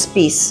blouse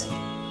piece.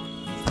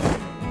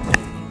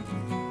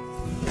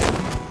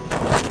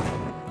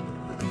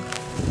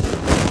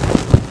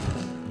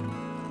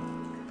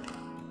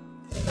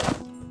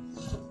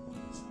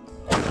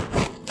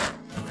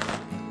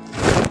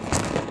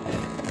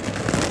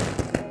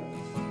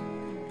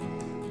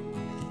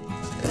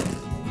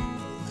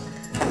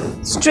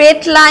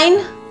 Straight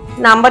line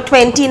number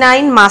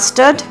 29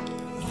 mustard.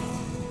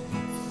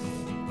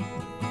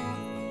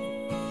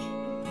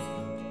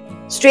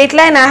 Straight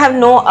line I have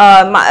no,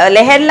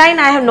 leher line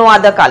I have no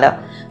other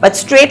color, but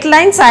straight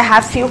lines I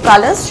have few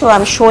colors, so I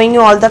am showing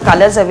you all the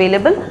colors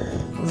available.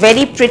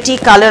 Very pretty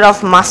color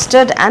of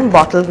mustard and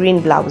bottle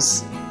green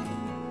blouse.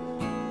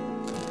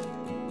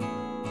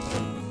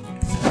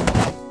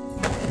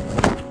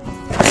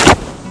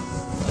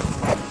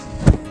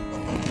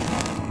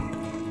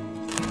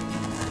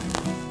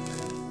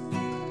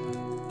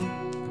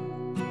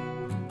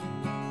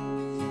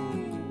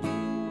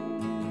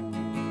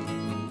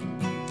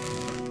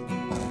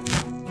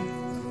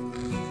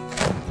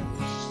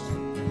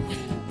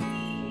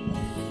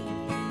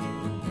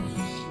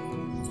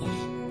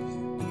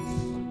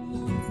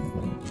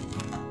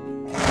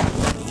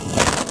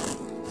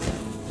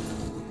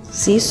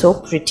 See, so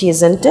pretty,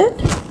 isn't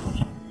it?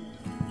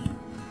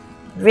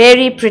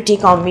 Very pretty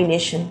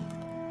combination.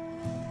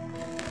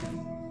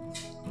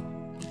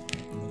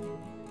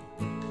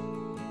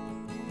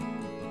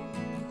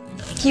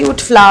 Cute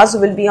flowers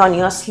will be on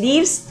your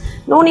sleeves.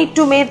 No need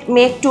to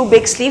make too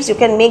big sleeves. You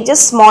can make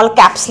just small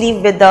cap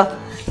sleeve with the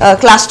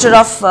cluster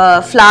of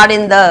flower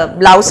in the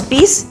blouse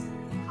piece,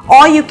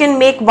 or you can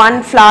make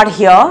one flower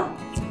here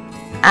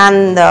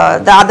and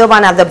the other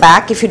one at the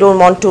back if you don't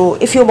want to,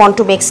 if you want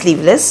to make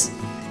sleeveless.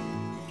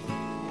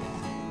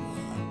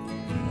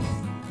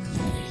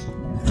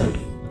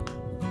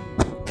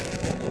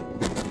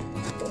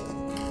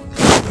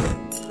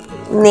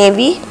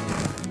 Navy,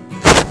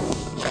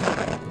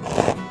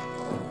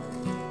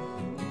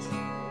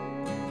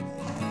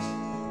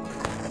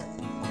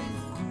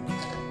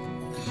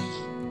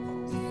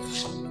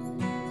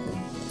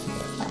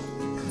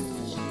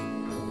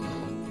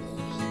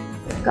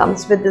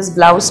 comes with this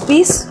blouse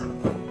piece,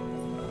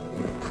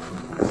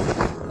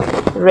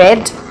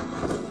 red,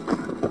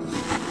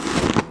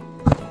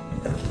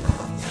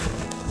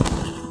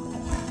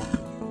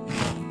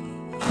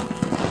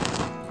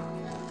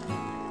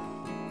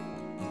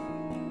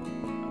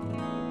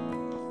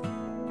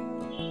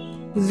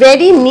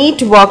 very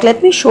neat work.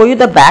 Let me show you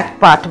the back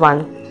part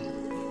one.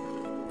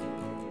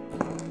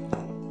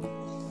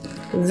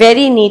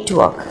 Very neat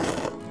work.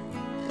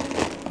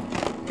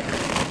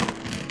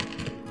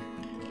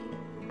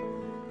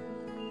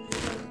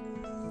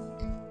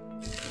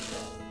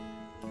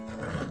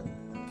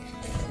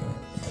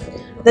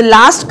 The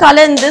last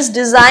color in this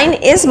design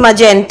is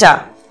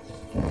magenta.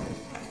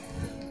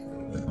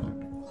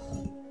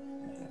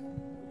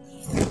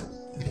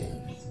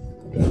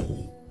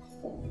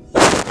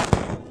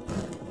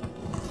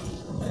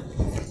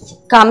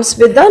 Comes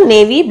with the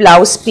navy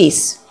blouse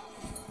piece.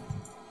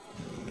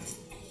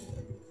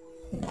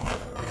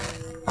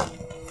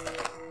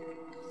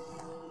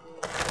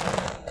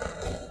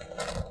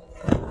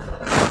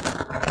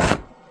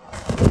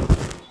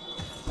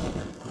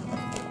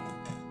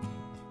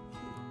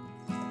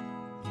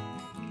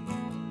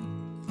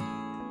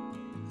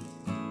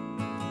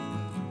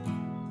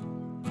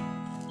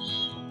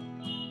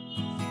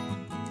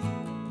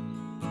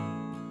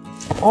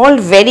 All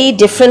very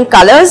different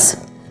colors.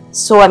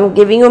 So I'm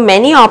giving you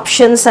many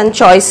options and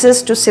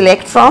choices to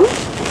select from.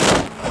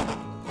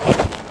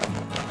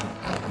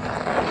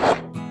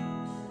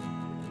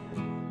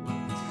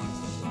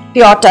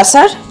 Pure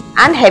tussar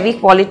and heavy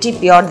quality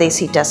pure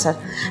desi tussar.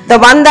 The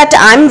one that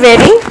I'm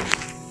wearing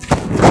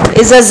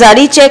is a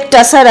zari check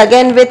tussar,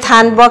 again with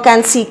handwork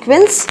and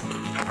sequins.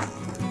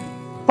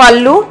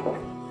 Pallu,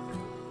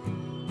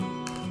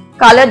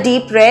 color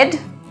deep red.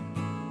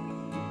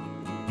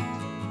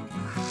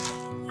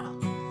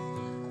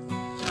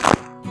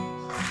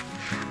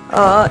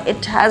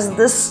 It has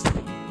this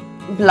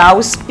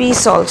blouse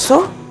piece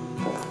also.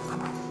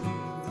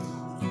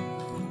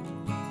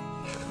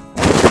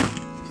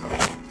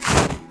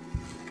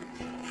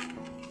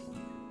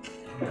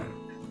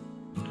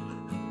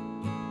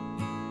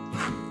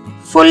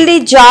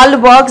 Fully jal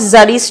work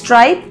zari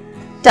stripe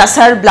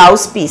tussar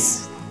blouse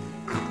piece.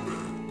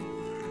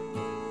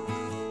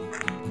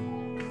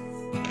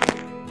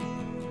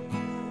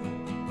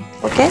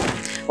 Okay.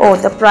 Oh,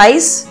 the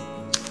price.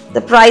 The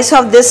price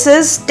of this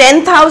is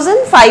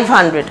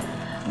 10,500.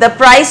 The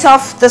price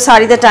of the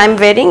sari that I am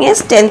wearing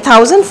is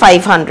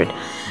 10,500.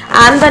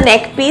 And the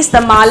neck piece,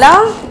 the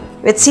mala,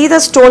 with see the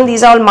stone,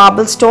 these are all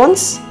marble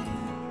stones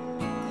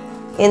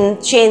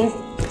in chain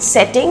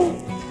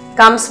setting,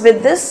 comes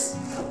with this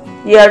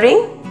earring.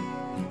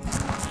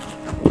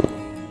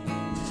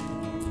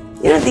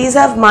 You know, these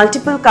have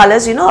multiple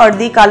colors, you know,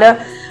 earthy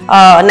color,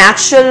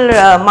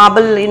 natural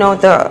marble, you know,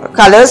 the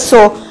colors.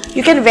 So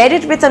you can wear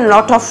it with a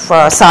lot of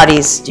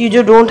saris.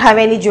 You don't have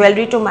any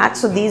jewelry to match,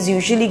 so these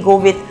usually go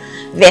with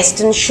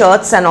western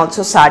shirts and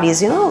also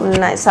saris, you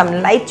know,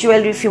 some light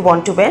jewelry if you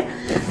want to wear.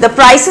 The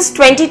price is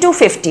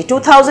 2250,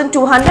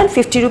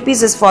 2250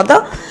 rupees is for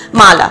the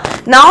mala.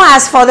 Now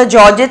as for the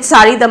Georgette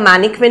sari the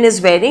mannequin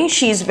is wearing,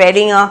 she is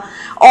wearing a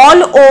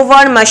all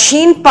over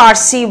machine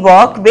Parsi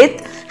work with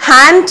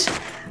hand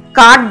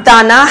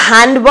kardana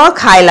handwork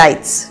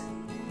highlights.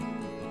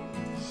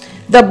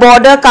 The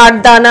border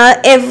kardana,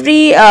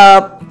 every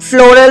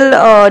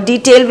floral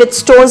detail with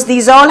stones,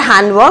 these are all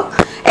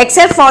handwork,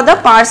 except for the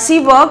Parsi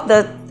work,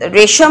 the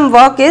resham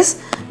work is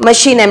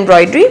machine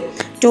embroidery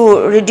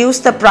to reduce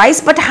the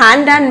price, but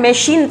hand and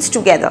machine it's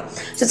together.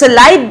 So it's a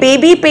light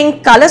baby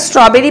pink color,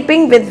 strawberry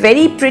pink with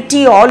very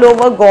pretty all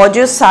over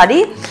gorgeous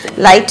sari,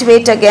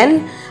 lightweight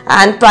again,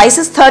 and price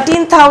is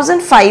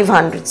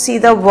 13,500. See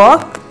the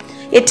work,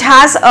 it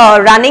has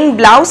a running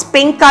blouse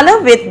pink color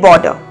with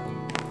border.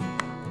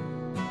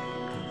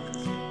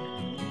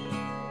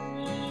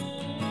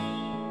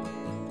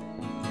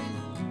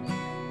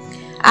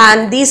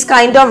 And these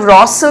kind of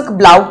raw silk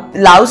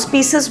blouse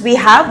pieces we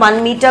have,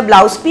 1 meter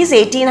blouse piece,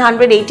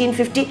 1800,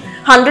 1850,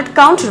 100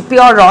 count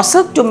pure raw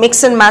silk to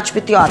mix and match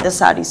with your other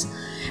saris.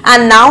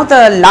 And now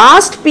the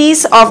last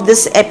piece of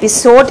this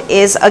episode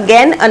is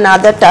again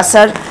another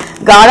tussar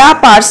GARA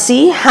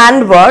Parsi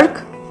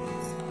handwork.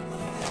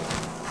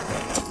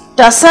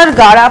 Tussar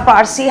GARA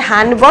Parsi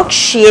handwork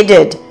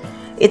shaded.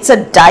 It's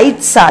a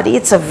dyed sari,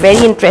 it's a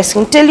very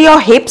interesting. Till your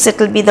hips it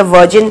will be the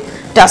virgin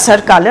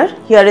tussar color.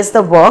 Here is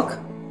the work.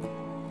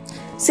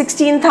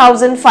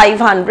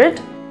 16,500.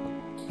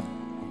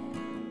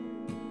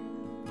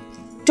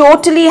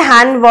 Totally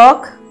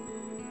handwork,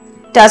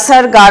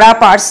 tussar GARA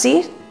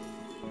Parsi.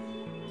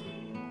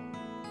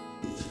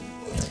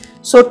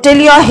 So till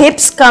your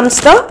hips comes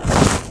the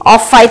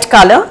off-white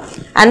color,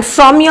 and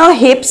from your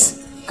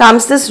hips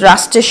comes this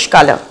rustish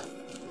color.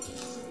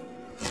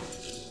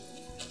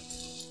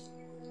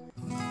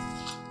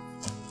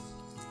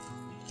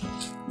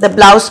 The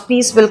blouse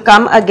piece will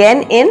come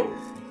again in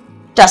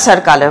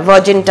tussar color,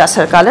 virgin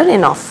tussar color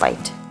in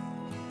off-white.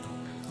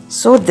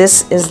 So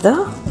this is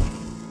the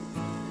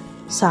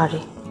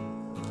sari.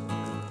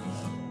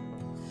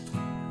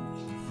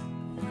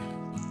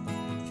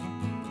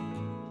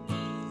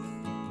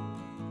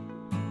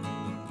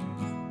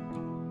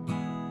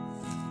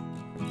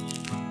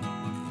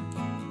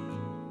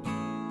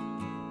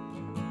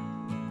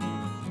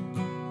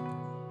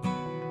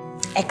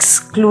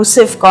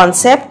 Exclusive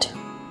concept,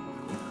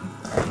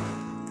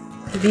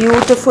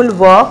 beautiful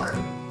work.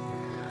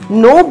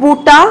 No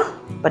buta,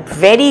 but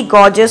very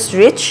gorgeous,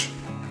 rich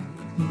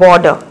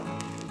border.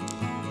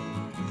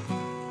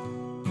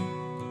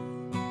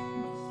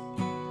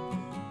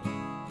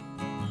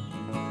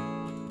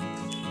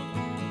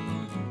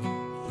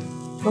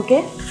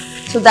 Okay,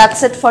 so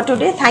that's it for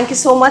today. Thank you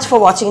so much for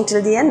watching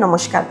till the end.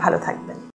 Namaskar, bhalo thakben.